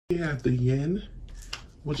We have the Yin,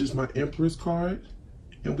 which is my Empress card,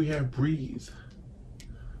 and we have Breeze.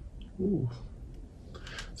 Ooh.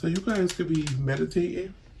 So you guys could be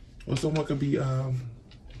meditating, or someone could be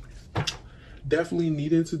definitely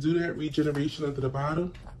needing to do that regeneration at the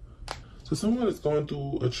bottom. So someone is going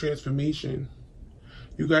through a transformation.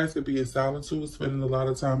 You guys could be in solitude, spending a lot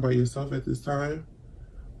of time by yourself at this time.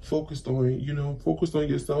 Focused on, you know, focused on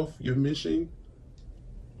yourself, your mission.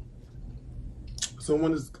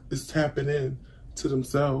 Someone is tapping in to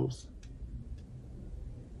themselves.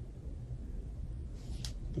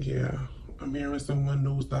 Yeah, I'm hearing someone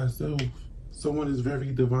knows thyself. Someone is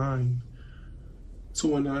very divine.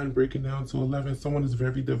 2 and 9 breaking down to 11. Someone is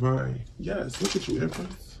very divine. Yes, look at you,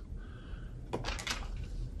 Empress.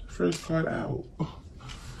 First card out.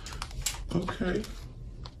 Okay.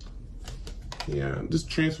 Yeah, this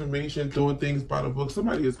transformation, doing things by the book.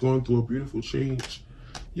 Somebody is going through a beautiful change.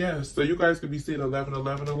 Yes, so you guys could be seeing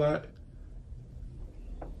 1111 a lot.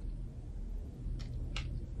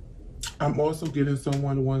 I'm also getting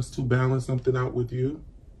someone who wants to balance something out with you.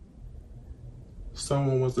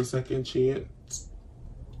 Someone wants a second chance.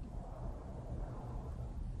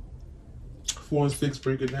 4 and 6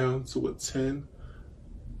 break it down to a 10.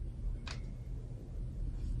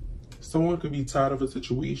 Someone could be tired of a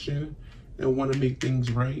situation and want to make things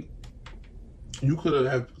right. You could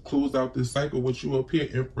have closed out this cycle with you up here,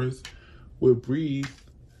 Empress, with Breathe,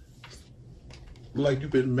 like you've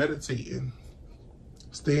been meditating,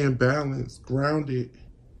 staying balanced, grounded,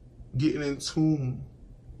 getting in tune.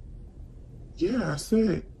 Yeah, I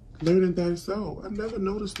said, learning thyself. I never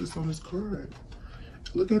noticed this on this card.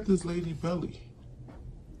 Look at this lady belly.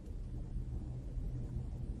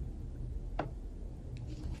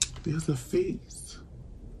 There's a face.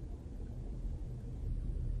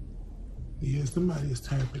 Yeah, somebody is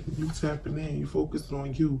tapping. You tapping in. You focusing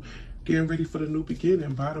on you. Getting ready for the new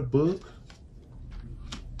beginning. Buy the book.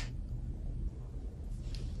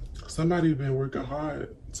 Somebody been working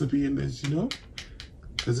hard to be in this, you know?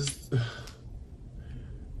 Because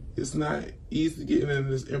it's not easy getting in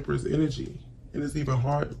this Empress energy. And it's even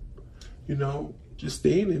hard, you know, just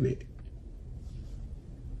staying in it.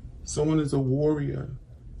 Someone is a warrior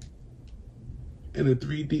in the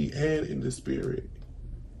 3D and in the spirit.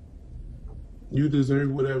 You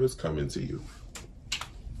deserve whatever's coming to you.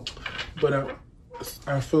 But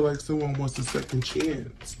I feel like someone wants a second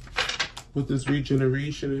chance with this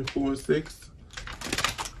regeneration in 4 and 6.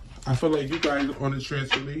 I feel like you guys are on a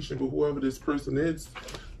transformation, but whoever this person is,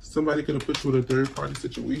 somebody could have put you in a third-party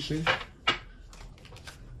situation.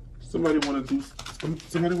 Somebody want to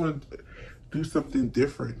do something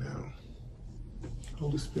different now.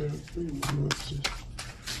 Holy Spirit, bring me messages.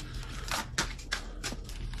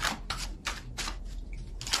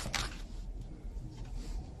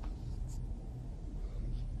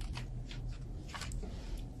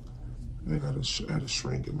 I gotta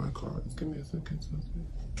shrink in my cards. Give me a second.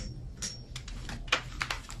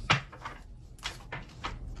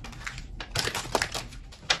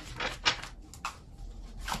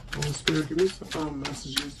 Holy Spirit, give me some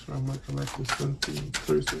messages from my collective something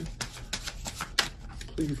person.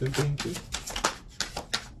 Please and thank you.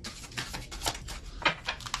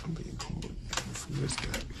 I'm being pulled from this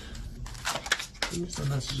deck. Give me some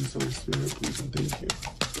messages, Holy Spirit, please and thank you.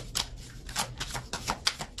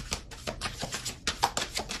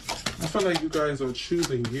 I feel like you guys are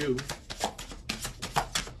choosing you.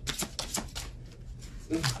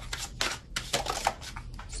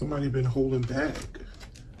 Somebody been holding back.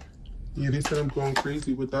 Yeah, they said I'm going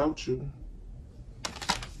crazy without you.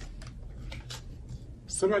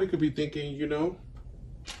 Somebody could be thinking, you know,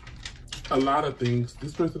 a lot of things.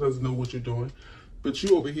 This person doesn't know what you're doing. But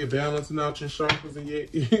you over here balancing out your chakras and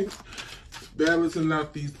you're balancing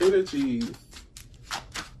out these energies.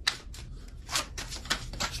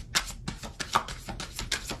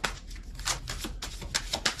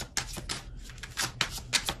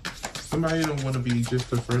 Somebody don't want to be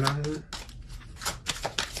just a friend, I heard.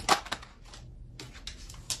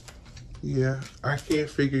 Yeah, I can't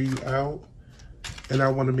figure you out, and I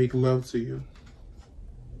want to make love to you.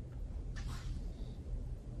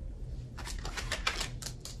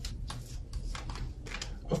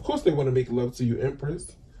 Of course they want to make love to you,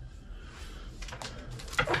 Empress.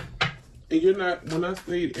 And you're not, when I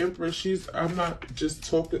say Empress, I'm not just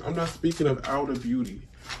talking, I'm not speaking of outer beauty.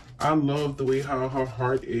 I love the way how her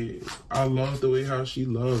heart is. I love the way how she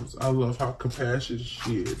loves. I love how compassionate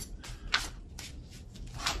she is.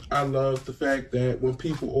 I love the fact that when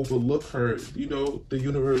people overlook her, you know, the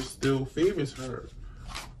universe still favors her.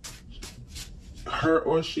 Her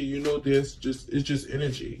or she, you know, it's just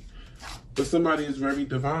energy. But somebody is very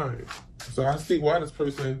divine, So I see why this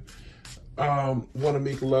person want to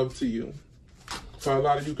make love to you. For a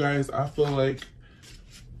lot of you guys, I feel like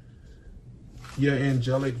your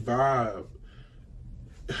angelic vibe,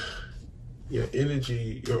 your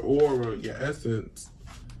energy, your aura, your essence,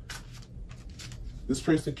 this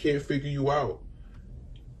person can't figure you out.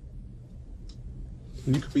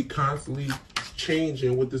 You could be constantly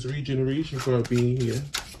changing with this regeneration card being here.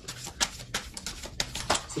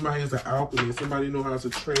 Somebody is an alchemist. Somebody knows how to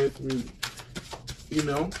transmute, you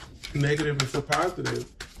know, negative into positive.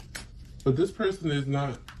 But this person is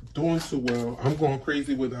not doing too well. I'm going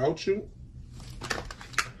crazy without you.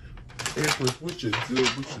 Empress, what you do?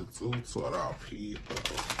 What you do to our people?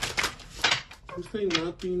 You say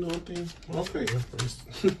nothing. Okay, Empress.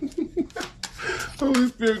 Holy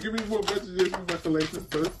Spirit, give me more messages from my collection.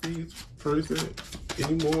 First, these person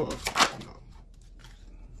anymore. No.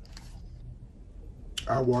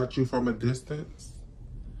 I watch you from a distance.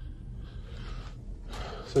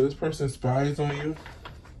 So this person spies on you.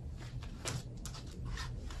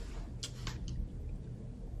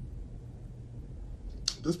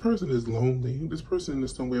 This person is lonely. This person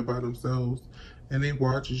is somewhere by themselves and they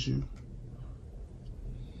watches you.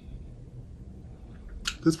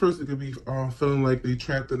 This person could be feeling like they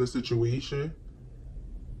trapped in a situation.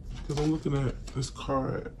 Because I'm looking at this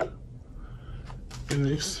card. And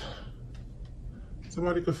this,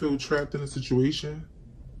 somebody could feel trapped in a situation.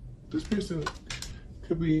 This person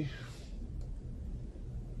could be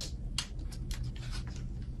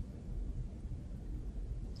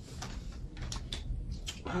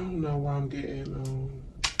I don't know why I'm getting, no,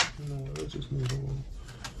 let's just move on.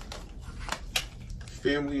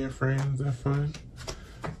 Family and friends are fun.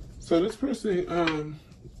 So this person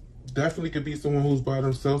definitely could be someone who's by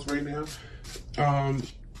themselves right now.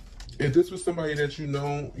 If this was somebody that you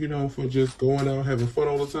know, for just going out, having fun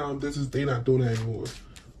all the time, they not doing that anymore.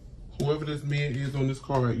 Whoever this man is on this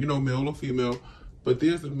card, you know, male or female, but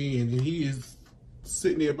there's a man and he is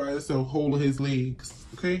sitting there by himself holding his legs,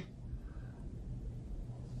 okay?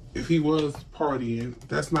 If he was partying,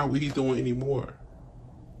 that's not what he's doing anymore.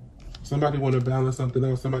 Somebody want to balance something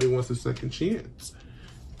out. Somebody wants a second chance.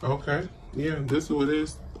 Okay, yeah, this is who it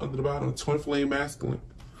is. Under the bottom, twin flame masculine.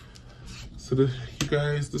 So you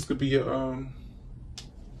guys, this could be your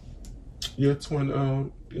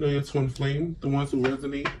twin, your twin flame. The ones who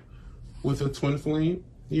resonate with a twin flame.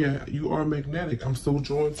 Yeah, you are magnetic. I'm so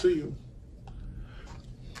drawn to you.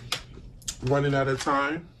 Running out of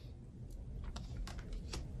time.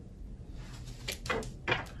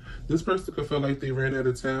 This person could feel like they ran out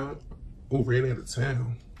of town. Oh, ran out of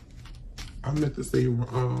town. I meant to say,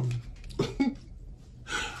 run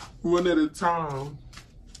out of time.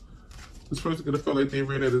 This person could have felt like they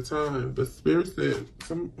ran out of time. But Spirit said,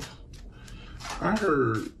 I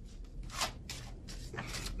heard,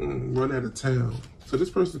 run out of town. So this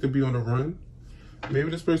person could be on the run. Maybe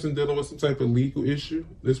this person dealing with some type of legal issue.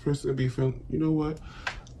 This person could be feeling, you know what?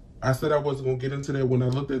 I said I wasn't gonna get into that. When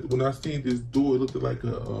I seen this door, it looked like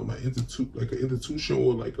an institution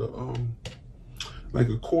or like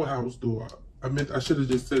a courthouse door. I should have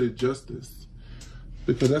just said it justice,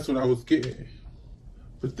 because that's what I was getting.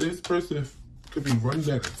 But this person could be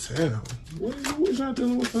running out of town. What y'all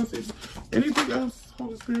dealing with? Anything else,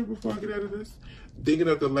 Holy Spirit, before I get out of this? Thinking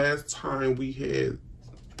of the last time we had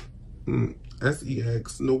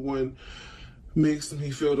sex. No one makes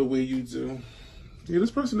me feel the way you do. Yeah,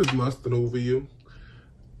 this person is lusting over you.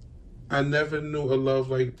 I never knew a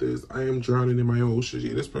love like this. I am drowning in my ocean.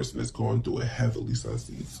 Yeah, this person is going through it heavily,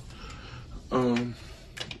 Sussies.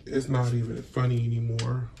 It's not even funny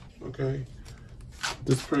anymore, okay?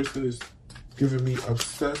 This person is giving me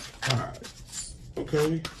obsessed vibes,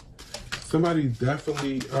 okay? Somebody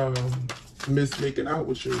definitely missed making out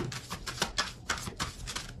with you.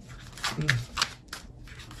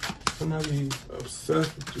 Somebody's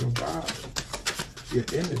obsessed with your vibe. Your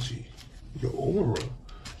energy, your aura,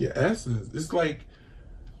 your essence. It's like,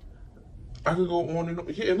 I could go on and on.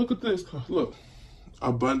 Yeah, look at this. Look,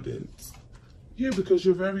 abundance. Yeah, because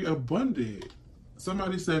you're very abundant.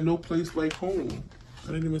 Somebody said no place like home.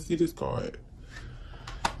 I didn't even see this card.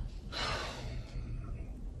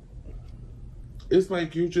 It's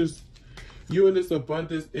like you're in this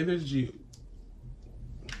abundance energy,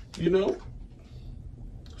 you know,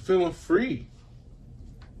 feeling free.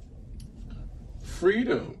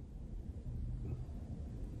 Freedom.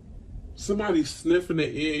 Somebody sniffing the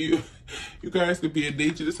air. You guys could be in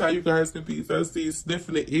nature. This is how you guys could be. So I see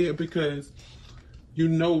sniffing the air because you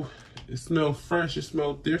know it smells fresh. It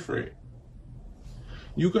smells different.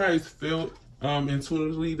 You guys feel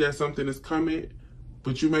intuitively that something is coming,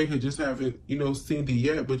 but you may have just haven't, seen it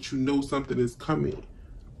yet, but you know something is coming.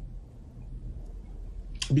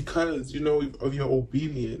 because, you know, of your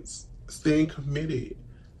obedience, staying committed,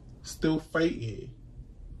 still fighting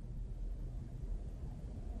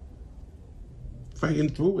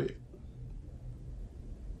through it.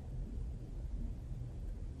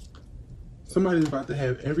 Somebody's about to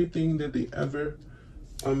have everything that they ever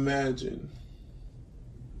imagined.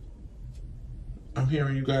 I'm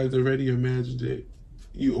hearing you guys already imagined it.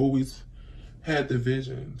 You always had the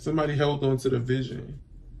vision. Somebody held on to the vision.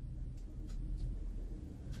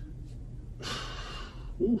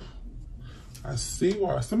 Ooh, I see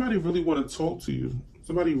why. Somebody really want to talk to you.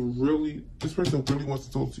 This person really wants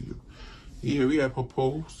to talk to you. Yeah, we have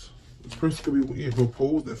proposed. This person could be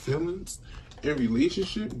proposed in feelings, in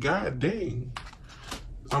relationship. God dang.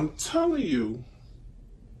 I'm telling you.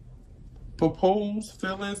 Propose,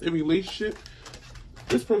 feelings, in relationship.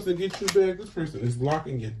 This person gets you back. This person is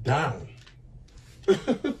locking you down.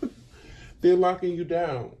 They're locking you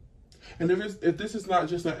down. And if this is not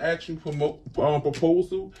just an actual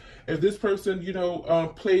proposal, if this person, you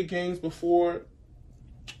know, played games before,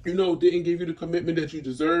 you know, didn't give you the commitment that you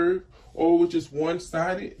deserve, or was just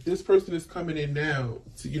one-sided, this person is coming in now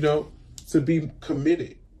to, you know, to be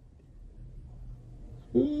committed.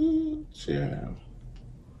 Ooh, child.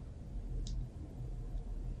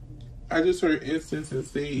 I just heard incense and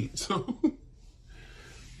sage. So,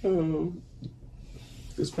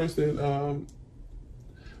 this person,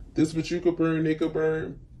 this what you could burn, they could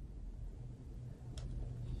burn.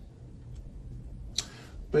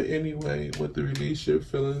 But anyway, with the relationship,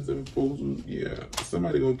 feelings, and proposals, yeah,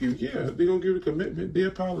 somebody gonna give, they're gonna give a commitment. They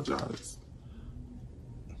apologize.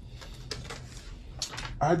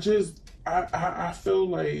 I feel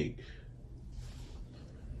like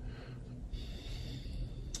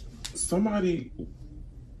somebody,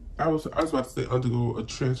 I was about to say undergo a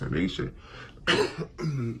transformation.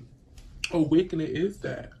 Awakening is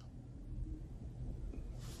that.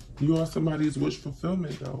 You are somebody's wish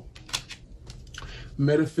fulfillment though.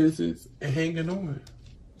 Metaphysics and hanging on.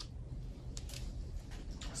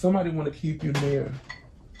 Somebody want to keep you there.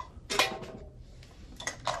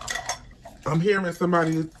 I'm hearing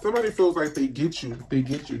somebody feels like they get you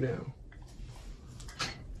now.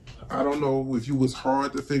 I don't know if you was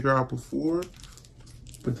hard to figure out before,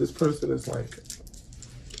 but this person is like,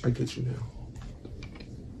 I get you now.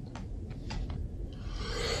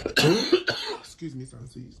 Excuse me,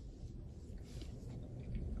 Sansees.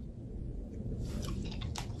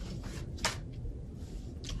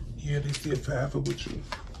 Yeah, they see a forever with you.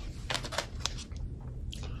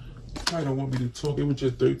 I don't want me to talk. It was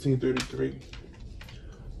just 1333.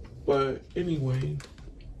 But anyway,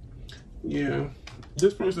 yeah,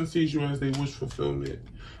 this person sees you as they wish fulfillment.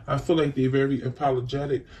 I feel like they're very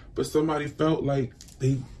apologetic, but somebody felt like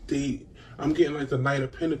I'm getting like the Knight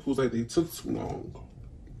of Pentacles, like they took too long.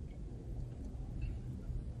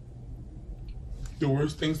 The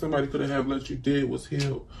worst thing somebody could have let you did was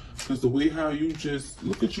heal. Because the way how you just,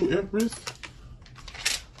 look at you, Empress.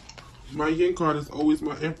 My yin card is always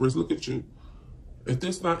my Empress. Look at you. If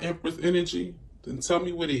this not Empress energy, then tell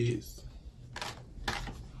me what is.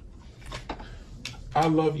 I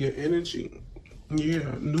love your energy.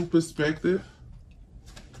 Yeah, new perspective.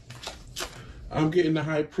 I'm getting the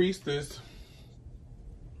High Priestess.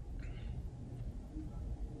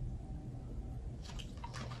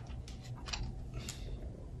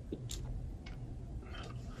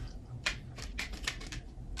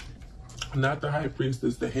 Not the High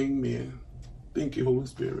Priestess, the Hangman. Thank you, Holy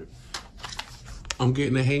Spirit. I'm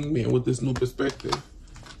getting a Hangman with this new perspective.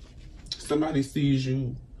 Somebody sees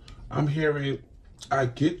you. I'm hearing, I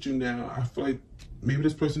get you now. I feel like maybe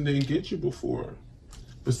this person didn't get you before.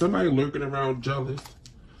 But somebody lurking around jealous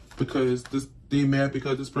because they mad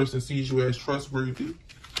because this person sees you as trustworthy.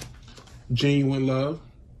 Genuine love.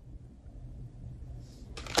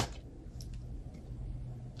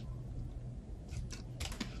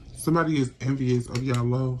 Somebody is envious of your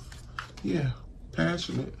love. Yeah,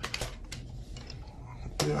 passionate.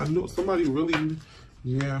 Yeah, I know somebody really,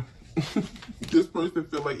 yeah. This person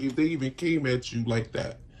feel like if they even came at you like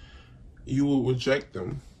that, you will reject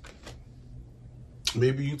them.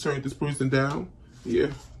 Maybe you turned this person down.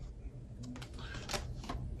 Yeah.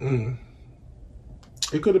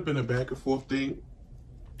 It could have been a back and forth thing.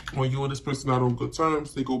 When you and this person are on good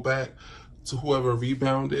terms, they go back to whoever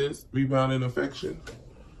rebound in affection.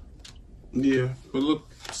 Yeah, but look,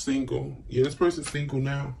 single. Yeah, this person's single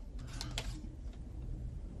now.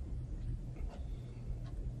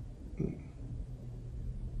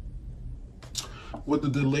 With the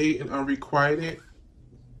delay and unrequited,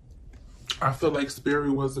 I feel like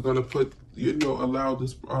Spirit wasn't going to put, you know, allow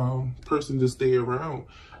this person to stay around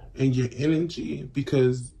in your energy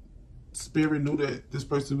because Spirit knew that this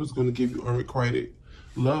person was going to give you unrequited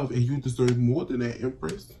love, and you deserve more than that,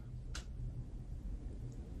 Empress.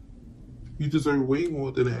 You deserve way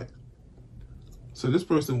more than that. So this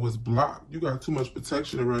person was blocked. You got too much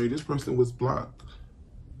protection around you. This person was blocked.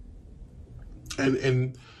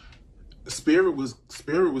 And Spirit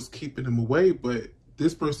was keeping them away, but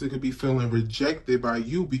this person could be feeling rejected by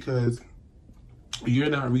you because you're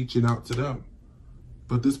not reaching out to them.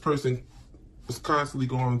 But this person was constantly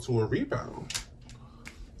going to a rebound.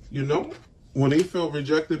 You know, when they felt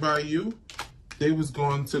rejected by you, they was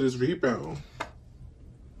going to this rebound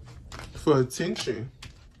for attention.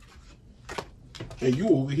 And you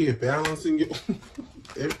over here balancing your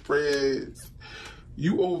Empress.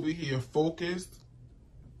 You over here focused,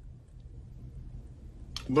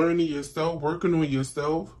 learning yourself, working on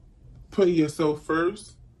yourself, putting yourself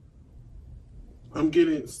first. I'm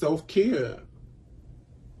getting self-care.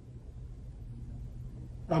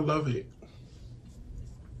 I love it.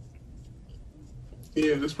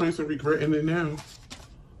 Yeah, this person regretting it now.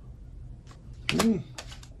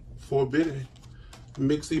 Forbidden.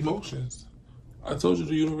 Mixed emotions. I told you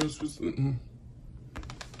the universe was,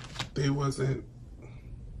 they wasn't.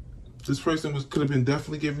 This person could have been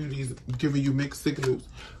definitely giving you mixed signals,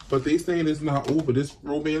 but they saying it's not over. This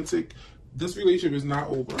relationship is not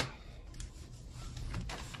over.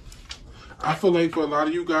 I feel like for a lot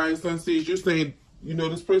of you guys, Sunseeds, you're saying, you know,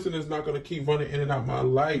 this person is not going to keep running in and out my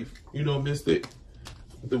life. You know, Mystic,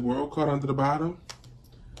 the World card under the bottom.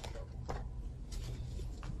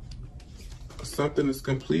 Something is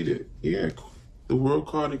completed. Yeah, the World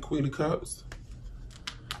card and Queen of Cups.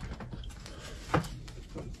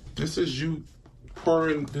 This is you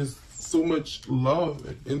pouring this so much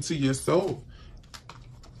love into yourself.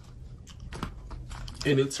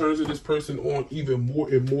 And it turns this person on even more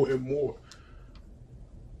and more and more.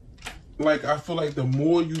 Like, I feel like the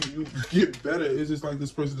more you get better, it's just like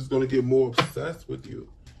this person is going to get more obsessed with you.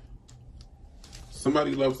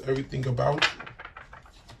 Somebody loves everything about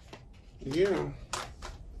you. Yeah.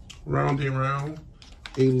 Round and round.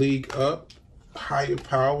 A league up. Higher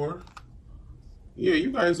power. Yeah,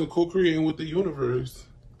 you guys are co-creating with the universe.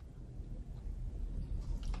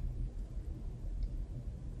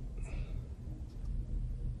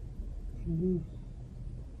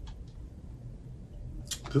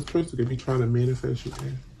 This person could be trying to manifest you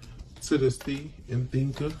to the sea and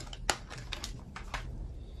thinker.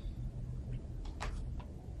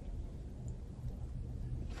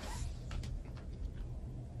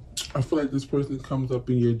 I feel like this person comes up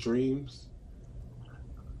in your dreams.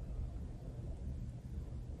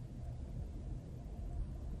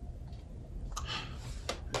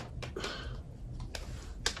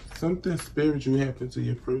 Something spiritual happened to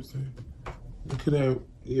your person. You could have,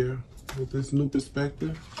 yeah, with this new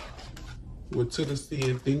perspective, with to the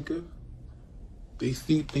sea and thinker, they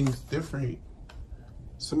see things different.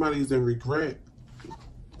 Somebody's in regret.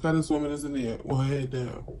 How this woman is in there with her head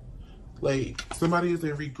down. Like, somebody is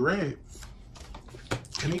in regret.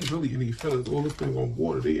 And they really in their feelings. All this thing on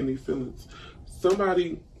water, they in their feelings.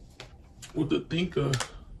 Somebody with the thinker,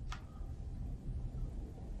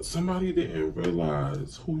 somebody didn't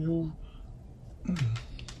realize who you...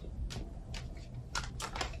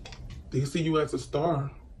 They see you as a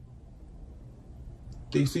star.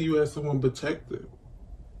 They see you as someone protected.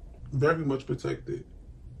 Very much protected.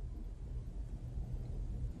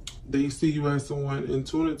 They see you as someone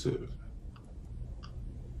intuitive.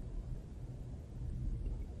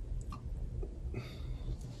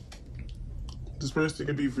 This person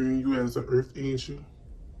could be viewing you as an earth angel.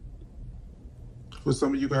 For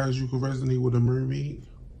some of you guys, you could resonate with a mermaid.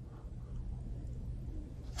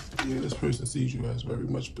 Yeah, this person sees you as very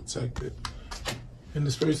much protected. And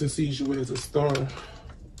this person sees you as a star.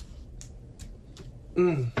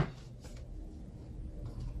 Could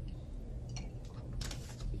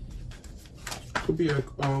be an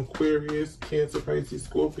Aquarius, Cancer, Pisces,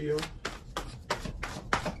 Scorpio.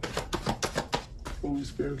 Holy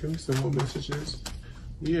Spirit, give me some more messages.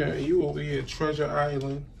 Yeah, and you over here, Treasure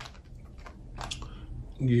Island.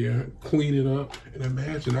 Yeah, clean it up and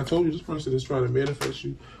imagine. I told you this person is trying to manifest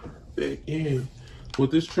you back in.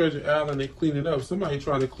 With this Treasure Island, they clean it up. Somebody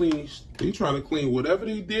trying to clean, they trying to clean whatever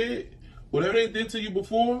they did to you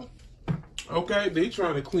before. Okay, they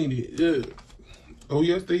trying to clean it up. Oh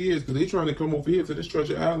yes, they is, because they trying to come over here to this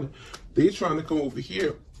Treasure Island. They trying to come over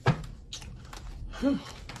here. Give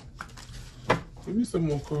me some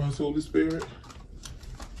more cards, Holy Spirit.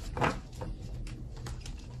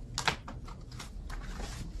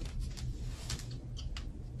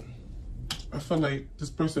 I feel like this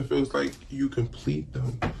person feels like you complete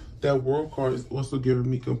them. That World card is also giving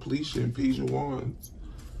me completion, Page of Wands.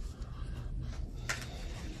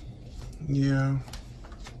 Yeah.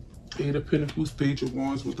 Eight of Pentacles, Page of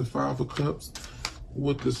Wands with the Five of Cups,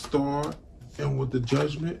 with the Star, and with the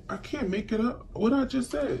Judgment. I can't make it up. What I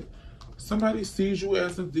just said. Somebody sees you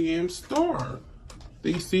as a damn star.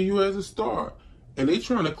 They see you as a star. And they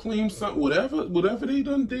trying to claim something, whatever they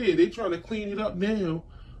done did, they trying to clean it up now.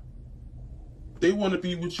 They want to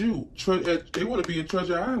be with you. They want to be at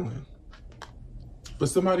Treasure Island. But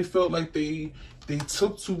somebody felt like they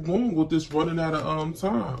took too long with this running out of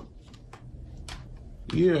time.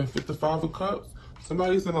 Yeah, with the Five of Cups,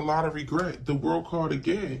 somebody's in a lot of regret. The World card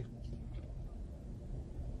again.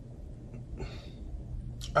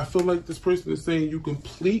 I feel like this person is saying, you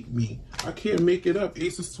complete me. I can't make it up.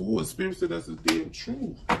 Ace of Swords. Spirit said that's the damn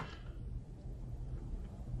truth.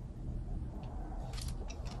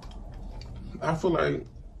 I feel like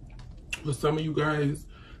for some of you guys,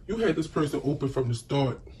 you had this person open from the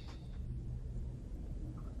start.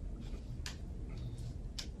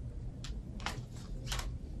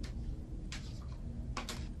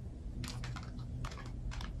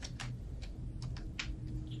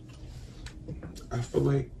 I feel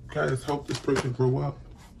like guys help this person grow up.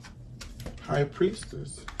 High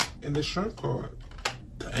Priestess and the Shrimp card.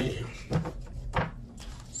 Damn.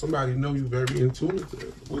 Somebody know you very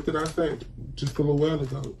intuitive. What did I say just a little while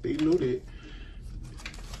ago? They knew that.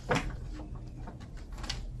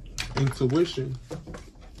 Intuition.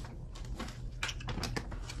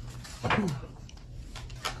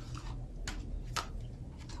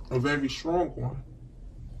 A very strong one.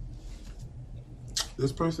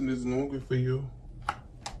 This person is longer for you.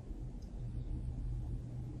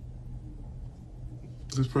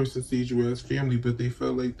 This person sees you as family, but they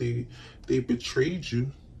felt like they betrayed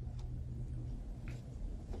you.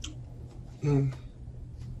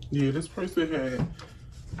 Yeah, this person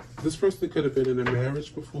could have been in a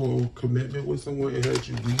marriage before, or commitment with someone and had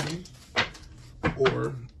you leaving.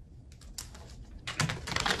 Or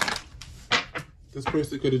this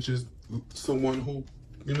person could have just someone who,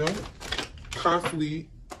 you know, constantly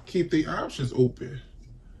keep their options open.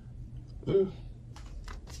 Ugh.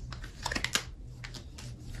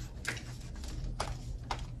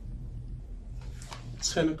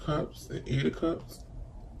 Ten of Cups and Eight of Cups.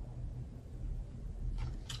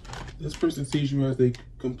 This person sees you as a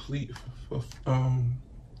complete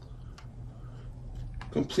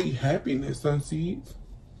happiness, Sunseeds.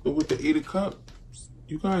 But with the Eight of Cups,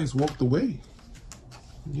 you guys walked away.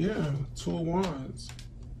 Yeah, Two of Wands.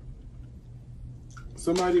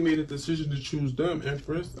 Somebody made a decision to choose them,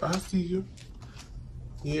 Empress. I see you.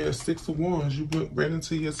 Yeah, Six of Wands. You went right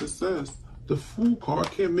into your success. The Fool card,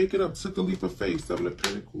 can't make it up. Took a leap of faith. Seven of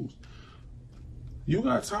Pentacles. You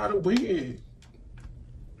got tired of waiting.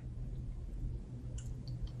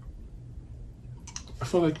 I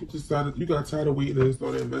feel like you got tired of waiting and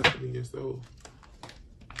started investing in yourself.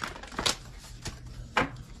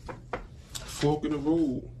 Fork in the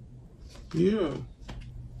road. Yeah.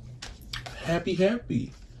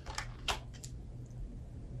 Happy.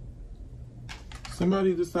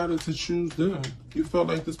 Somebody decided to choose them. You felt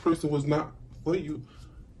like this person was not for you.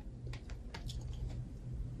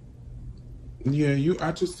 Yeah,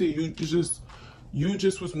 I just see you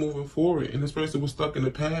just was moving forward and this person was stuck in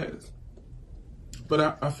the past.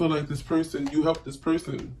 But I feel like this person, you helped this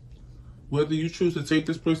person. Whether you choose to take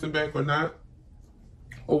this person back or not,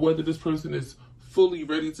 or whether this person is fully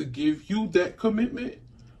ready to give you that commitment,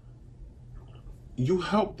 you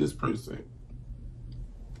help this person.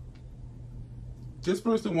 This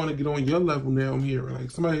person want to get on your level now, I'm hearing.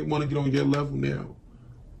 Like, somebody want to get on your level now.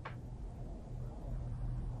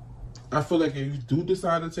 I feel like if you do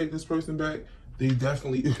decide to take this person back, they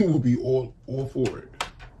definitely will be all for it.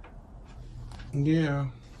 Yeah.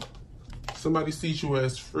 Somebody sees you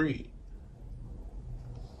as free.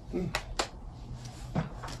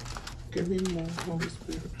 Give me more, Holy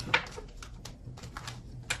Spirit.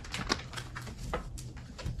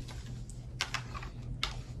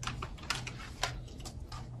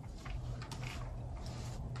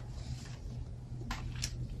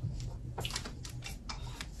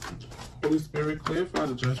 Holy Spirit, clarify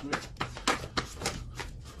the judgment.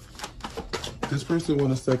 This person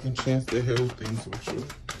wants a second chance to heal things with you.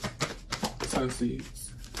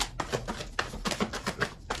 Sunseeds.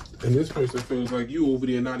 And this person feels like you over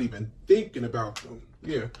there not even thinking about them.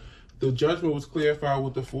 Yeah. The judgment was clarified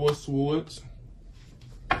with the Four of Swords.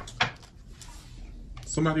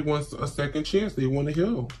 Somebody wants a second chance. They want to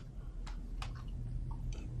heal.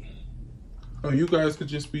 Or you guys could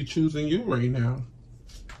just be choosing you right now.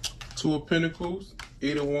 Two of Pentacles,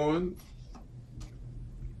 Eight of Wands.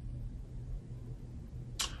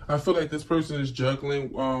 I feel like this person is juggling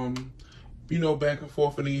you know, back and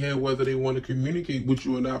forth in their head whether they want to communicate with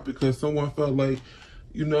you or not, because someone felt like,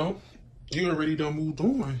 you know, you already done moved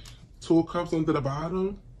on. 2 of Cups under the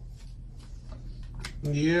bottom.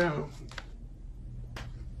 Yeah.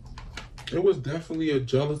 It was definitely a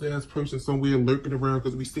jealous ass person somewhere lurking around,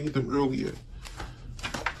 because we seen them earlier.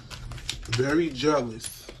 Very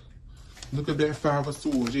jealous. Look at that 5 of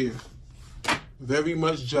Swords, yeah. Very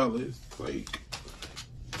much jealous, like,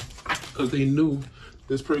 because they knew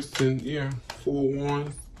this person, yeah. 4 of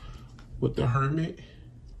Wands with the Hermit.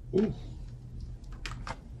 Ooh.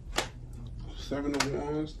 7 of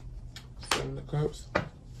Wands, 7 of Cups.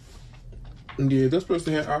 Yeah, this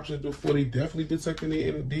person had options before. They definitely detecting their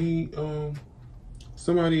energy.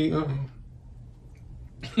 Somebody,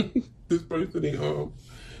 this person, they,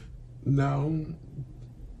 no,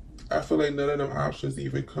 I feel like none of them options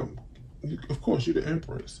even come. Of course, you're the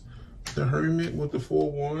Empress. The Hermit with the 4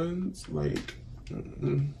 of Wands, like,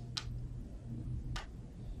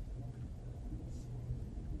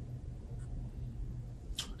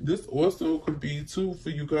 This also could be, too, for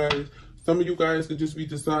you guys. Some of you guys could just be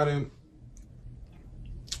deciding,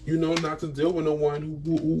 you know, not to deal with no one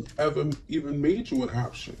who ever even made you an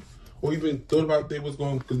option, or even thought about they was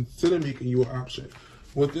going to consider making you an option.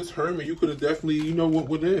 With this Hermit, you could have definitely, you know, went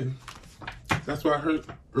within. That's why I heard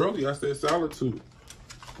earlier, I said solitude.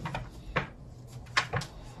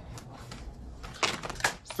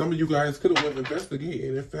 Some of you guys could have went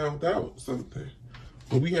investigating and found out something.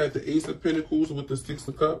 But we had the Ace of Pentacles with the 6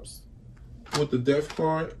 of Cups, with the Death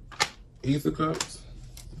card, Ace of Cups.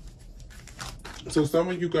 So some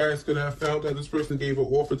of you guys could have found out this person gave an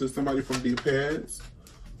offer to somebody from their past.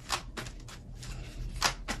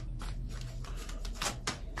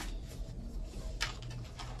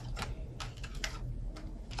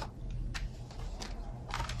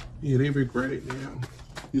 Yeah, they regret it now.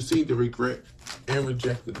 You see the regret and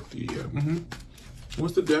rejected it. Yeah.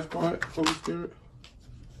 What's the Death card, Holy Spirit?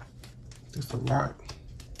 It's a lot.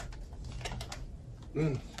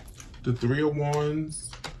 The 3 of Wands,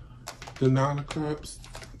 the 9 of Cups,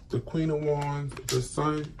 the Queen of Wands, the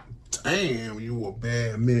Sun. Damn, you a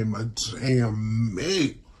bad man, my damn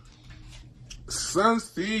mate. Sun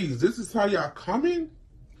sees, this is how y'all coming?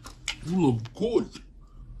 You look good.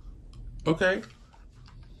 Okay?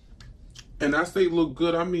 And I say look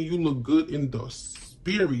good, I mean you look good in the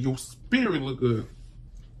spirit. Your spirit look good.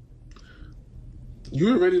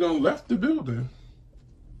 You already done left the building.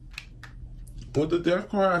 With the Death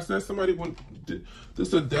card, I said somebody went, this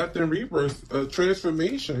is a death and rebirth, a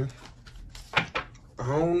transformation. I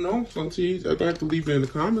don't know, sometimes I have to leave it in the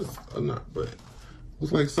comments or not, but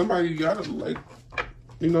it's like somebody gotta, like,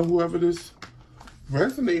 you know, whoever this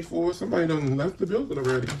resonate for, somebody done left the building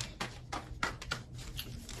already.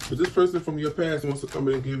 But this person from your past wants to come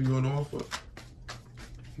in and give you an offer.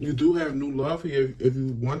 You do have new love here if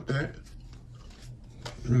you want that.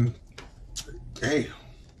 Damn.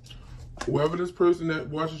 Whoever this person that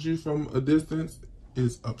watches you from a distance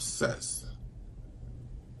is obsessed.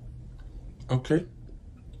 Okay?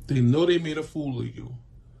 They know they made a fool of you.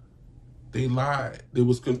 They lied. They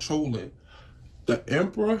was controlling. The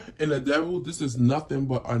Emperor and the Devil, this is nothing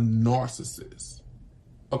but a narcissist.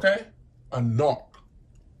 Okay? A narc.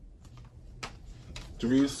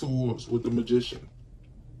 3 of Swords with the Magician.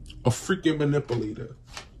 A freaking manipulator.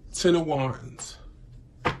 10 of Wands.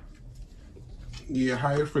 Yeah,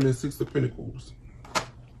 Hierophant and 6 of Pentacles.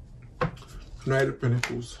 Knight of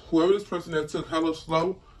Pentacles. Whoever this person that took hella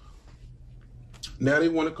slow, now they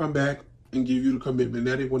want to come back and give you the commitment.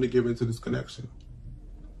 Now they want to give into this connection.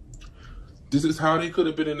 This is how they could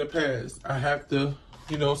have been in the past. I have to,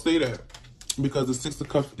 you know, say that. Because the 6 of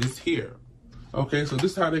Cups is here. Okay, so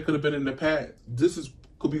this is how they could have been in the past. This is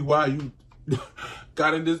could be why you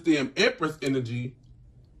got in this damn Empress energy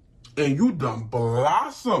and you done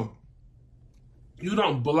blossom. You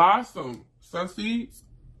done blossom, sun seeds.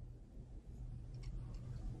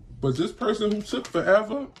 But this person who took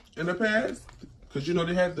forever in the past, because you know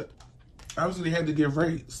they had to, obviously they had to get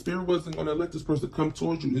right. Spirit wasn't going to let this person come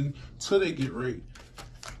towards you until they get right.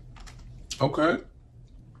 Okay?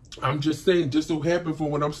 I'm just saying, just so happened for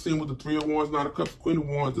what I'm seeing with the 3 of Wands, 9 of Cups, Queen of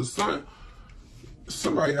Wands, the Sun.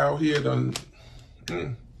 Somebody out here done,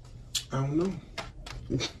 I don't know.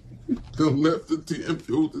 Done left the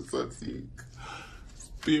TM the sun seed.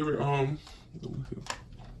 Spirit,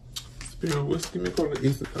 what's give me call the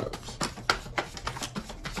Ace of Cups.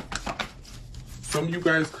 Some of you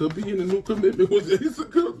guys could be in a new commitment with the Ace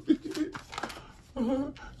of Cups.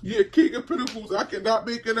 Yeah, King of Pentacles, I cannot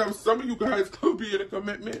make it up. Some of you guys could be in a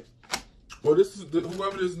commitment. Or this is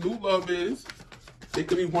whoever this new love is, they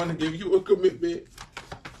could be wanting to give you a commitment.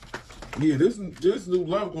 Yeah, this new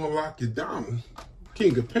love gonna lock you down.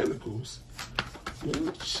 King of Pentacles.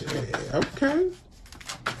 Okay.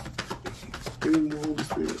 Give me more Holy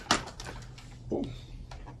Spirit. Oh.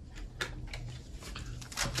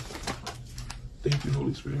 Thank you,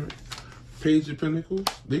 Holy Spirit. Page of Pentacles.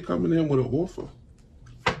 They coming in with an offer.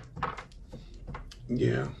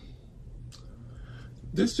 Yeah.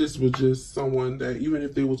 This was just someone that even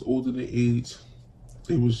if they was older than age,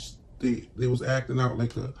 they was acting out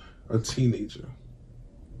like a teenager.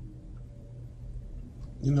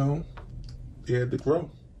 You know, they had to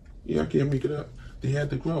grow. Yeah, I can't make it up. They had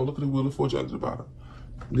to grow. Look at the Wheel of Fortune under the bottom.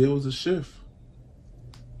 There was a shift.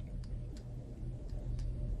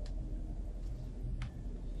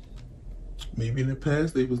 Maybe in the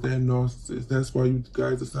past they was that narcissist. That's why you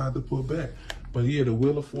guys decided to pull back. But yeah, the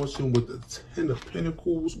Wheel of Fortune with the 10 of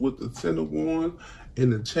Pentacles, with the 10 of Wands,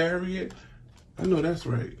 and the Chariot. I know that's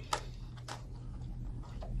right.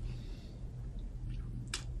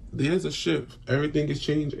 There's a shift. Everything is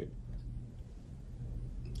changing.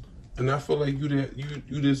 And I feel like you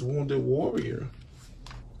this wounded warrior.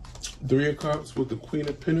 3 of Cups with the Queen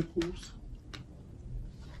of Pentacles.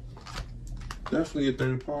 Definitely a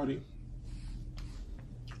third party.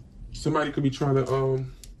 Somebody could be trying to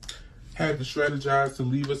have to strategize to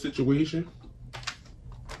leave a situation.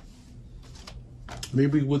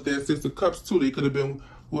 Maybe with that 6 of Cups too, they could have been,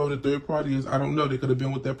 whoever the third party is, I don't know, they could have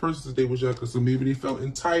been with that person since they was younger. So maybe they felt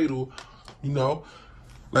entitled, you know,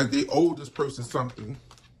 like they owed this person something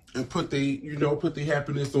and put their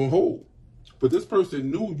happiness on hold. But this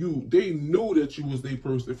person knew you. They knew that you was their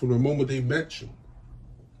person from the moment they met you.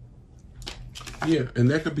 Yeah, and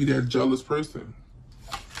that could be that jealous person.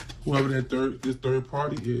 Whoever this third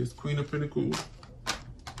party is. Queen of Pentacles,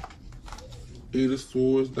 8 of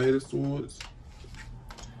Swords, Knight of Swords.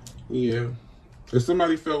 Yeah. If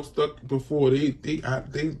somebody felt stuck before,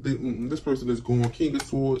 this person is going. King of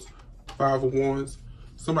Swords, 5 of Wands.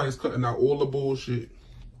 Somebody's cutting out all the bullshit.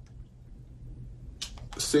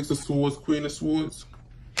 6 of Swords, Queen of Swords.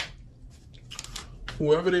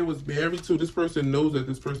 Whoever they was married to, this person knows that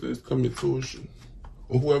this person is coming towards you.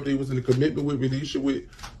 Or whoever they was in a commitment with, relationship with.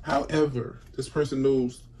 However, this person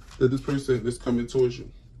knows that this person is coming towards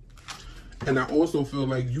you. And I also feel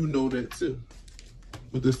like you know that too.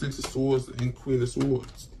 With the 6 of Swords and Queen of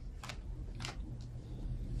Swords.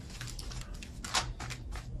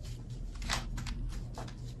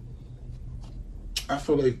 I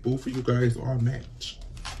feel like both of you guys are a match.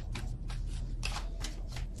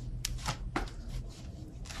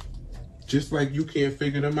 Just like you can't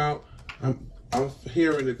figure them out, I'm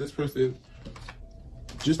hearing that this person,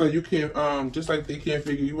 just like you can't, just like they can't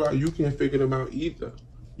figure you out, you can't figure them out either.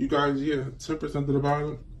 You guys, yeah, 10% to the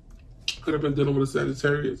bottom. Could have been dealing with a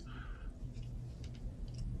Sagittarius.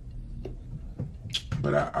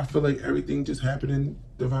 But I feel like everything just happened in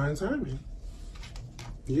divine timing.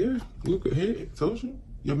 Yeah, look ahead. Told you.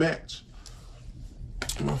 Your match.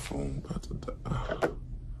 My phone about to die.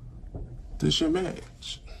 This your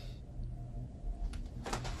match.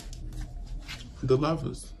 The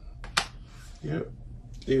Lovers. Yep.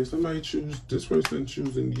 Yeah, somebody this person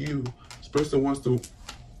choosing you. This person wants to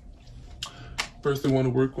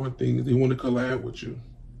work on things. They want to collab with you.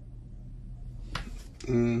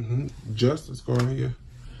 Justice card here.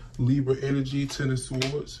 Libra energy, 10 of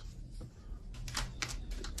Swords.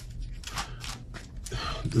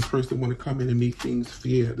 This person want to come in and make things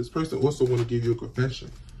fair. This person also want to give you a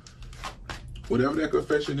confession. Whatever that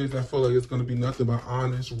confession is, I feel like it's going to be nothing but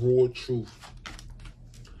honest, raw truth.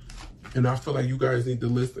 And I feel like you guys need to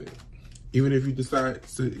listen. Even if you decide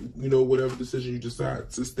to, you know, whatever decision you decide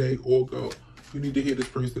to stay or go, you need to hear this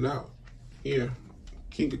person out. Yeah.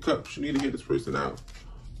 King of Cups, you need to hear this person out.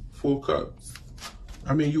 4 Cups.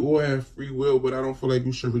 I mean, you all have free will, but I don't feel like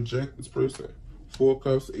you should reject this person. 4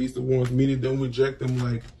 Cups, Ace of Wands, meaning don't reject them.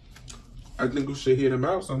 Like, I think you should hear them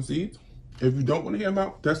out, some seeds. If you don't want to hear them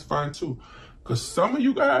out, that's fine too. Because some of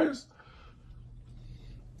you guys,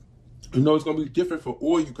 you know, it's going to be different for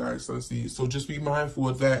all you guys, sun seeds. So just be mindful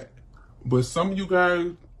of that. But some of you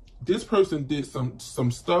guys, this person did some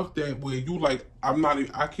stuff that where you like, I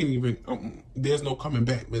can't even, there's no coming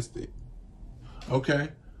back, Mystic. Okay?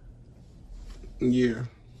 Yeah.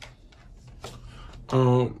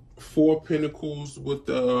 4 Pentacles with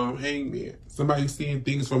the Hangman. Somebody seeing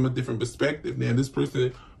things from a different perspective. Now, this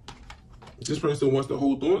person wants to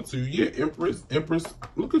hold on to you. Yeah, Empress,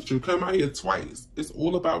 look at you. Come out here twice. It's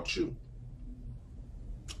all about you.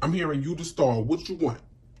 I'm hearing you the star. What you want?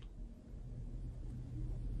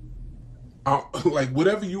 Like,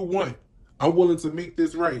 whatever you want. I'm willing to make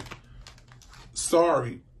this right.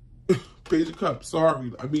 Sorry. Page of Cups.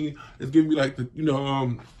 Sorry. I mean, it's giving me like the, you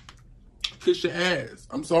know, kiss your ass.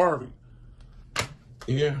 I'm sorry.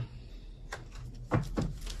 Yeah.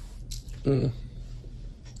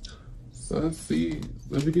 Sun seeds.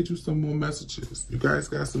 Let me get you some more messages. You guys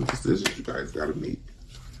got some decisions you guys got to make.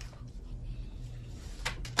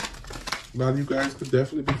 A lot of you guys could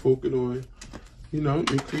definitely be focused on, you know,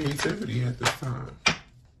 your creativity at this time.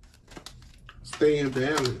 Stay in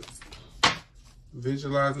balance.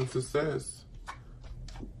 Visualizing success.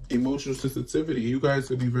 Emotional sensitivity. You guys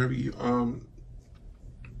could be very, you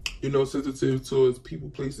know, sensitive towards people,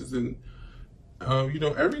 places, and, you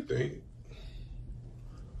know, everything.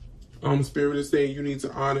 Spirit is saying you need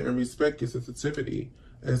to honor and respect your sensitivity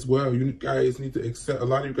as well. You guys need to accept, a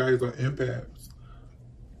lot of you guys are empaths.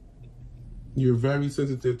 You're very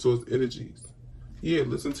sensitive towards energies. Yeah,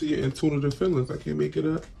 listen to your intuitive feelings. I can't make it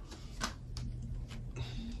up.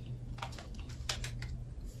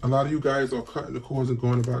 A lot of you guys are cutting the cords and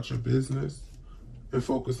going about your business and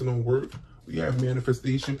focusing on work. You have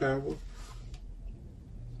manifestation power.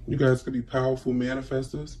 You guys could be powerful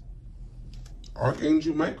manifestors.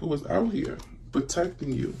 Archangel Michael is out here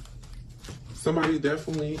protecting you. Somebody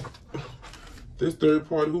definitely, this third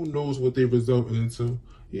party, who knows what they're resulting into.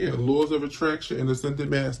 Yeah, laws of attraction and ascended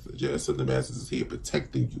masters. Yeah, ascended masters is here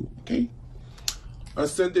protecting you, okay?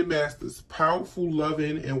 Ascended masters, powerful,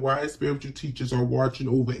 loving, and wise spiritual teachers are watching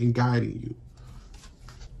over and guiding you.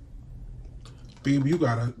 Baby, you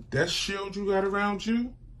got that shield you got around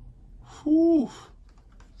you, whew,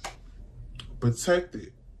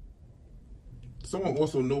 protected. Someone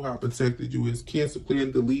also know how protected you is. Cancer, clear,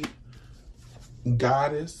 and delete.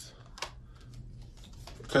 Goddess.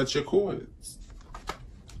 Cut your cords.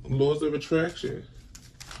 Laws of attraction.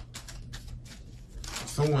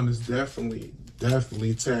 Someone is definitely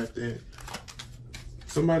tapped in.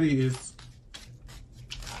 Somebody is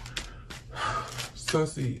sun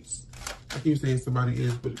seeds. I keep saying somebody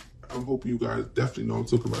is, but I'm hoping you guys definitely know I'm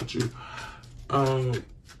talking about you.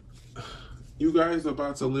 You guys are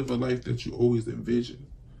about to live a life that you always envisioned.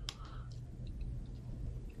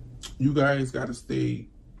 You guys got to stay.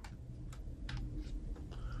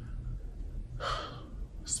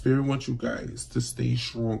 Spirit wants you guys to stay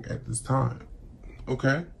strong at this time.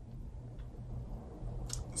 Okay?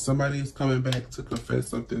 Somebody is coming back to confess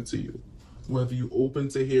something to you, whether you're open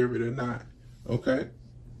to hear it or not. Okay?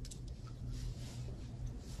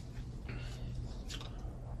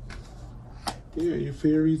 Yeah, your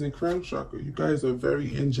fairies and crown chakra. You guys are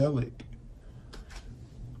very angelic.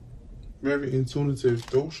 Very intuitive,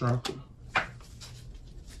 throat chakra.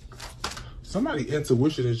 Somebody's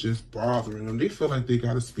intuition is just bothering them. They feel like they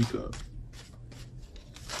got to speak up.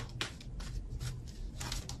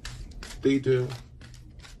 They do.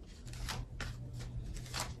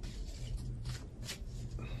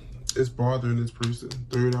 It's bothering this person.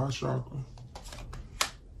 Third eye chakra.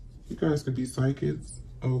 You guys could be psychics.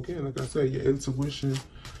 Okay, like I said, your intuition.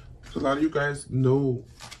 A lot of you guys know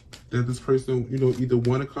that this person, you know, either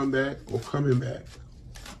want to come back or coming back.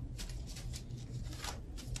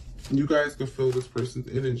 You guys can feel this person's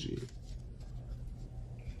energy.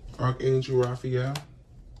 Archangel Raphael.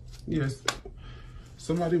 Yes,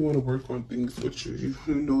 somebody want to work on things with you.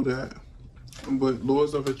 You know that. But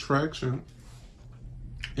laws of attraction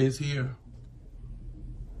is here.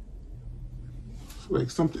 Like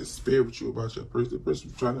something spiritual about your person. The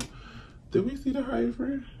person trying to. Did we see the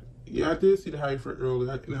Hierophant? Yeah, I did see the Hierophant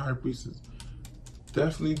earlier in the High Priestess.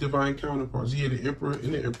 Definitely divine counterparts. Yeah, the Emperor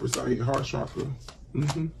and the Empress out here, heart chakra.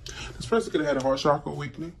 This person could have had a heart chakra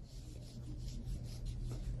awakening.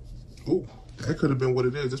 Oh, that could have been what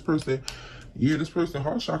it is. This person, yeah, this person's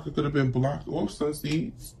heart chakra could have been blocked off, sun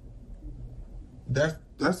seeds. That's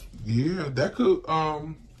yeah, that could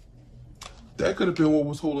have been what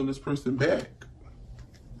was holding this person back.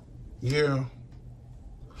 Yeah.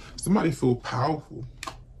 Somebody feel powerful.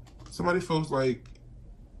 Somebody feels like,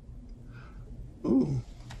 ooh,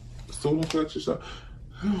 solar plexus.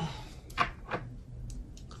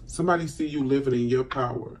 Somebody see you living in your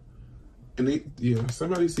power. And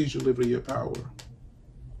somebody sees you living in your power.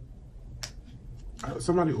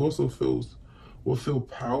 Somebody also will feel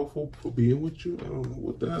powerful for being with you. I don't know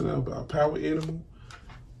what the hell about. Power animal.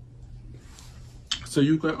 So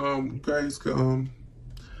you guys can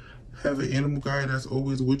have an animal guide that's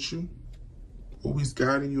always with you, always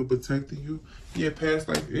guiding you and protecting you. Yeah, past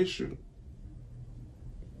life issue.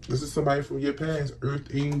 This is somebody from your past, Earth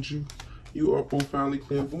Angel. You are profoundly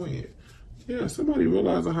clairvoyant. Yeah, somebody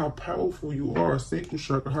realizing how powerful you are, sacral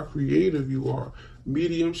chakra, how creative you are.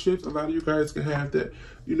 Mediumship, a lot of you guys can have that,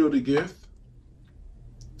 you know, the gift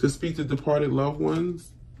to speak to departed loved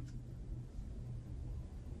ones.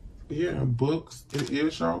 Yeah, books and ear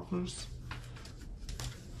chakras.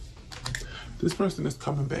 This person is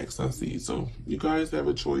coming back, Sunseed. So you guys have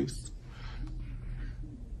a choice.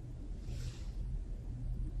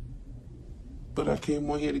 But I came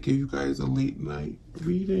on here to give you guys a late night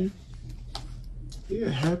reading. Yeah,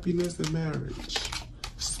 happiness and marriage.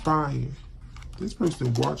 Spying. This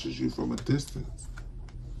person watches you from a distance.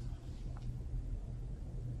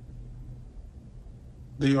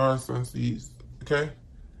 They are Sunseeds, okay?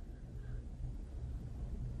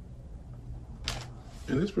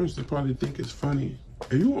 And this person probably think it's funny.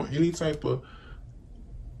 If you on any type of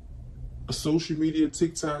social media,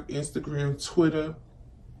 TikTok, Instagram, Twitter,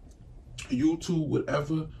 YouTube,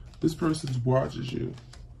 whatever, this person watches you.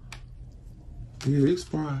 Yeah, they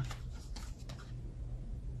spy.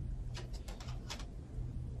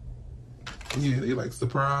 Yeah, they like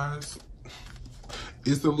surprise.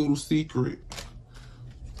 It's a little secret.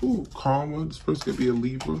 Ooh, karma. This person could be a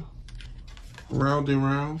Libra. Round and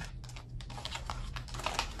round.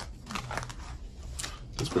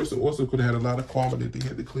 This person also could have had a lot of karma that they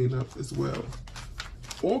had to clean up as well.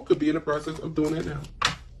 Or could be in the process of doing it now.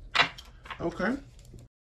 Okay.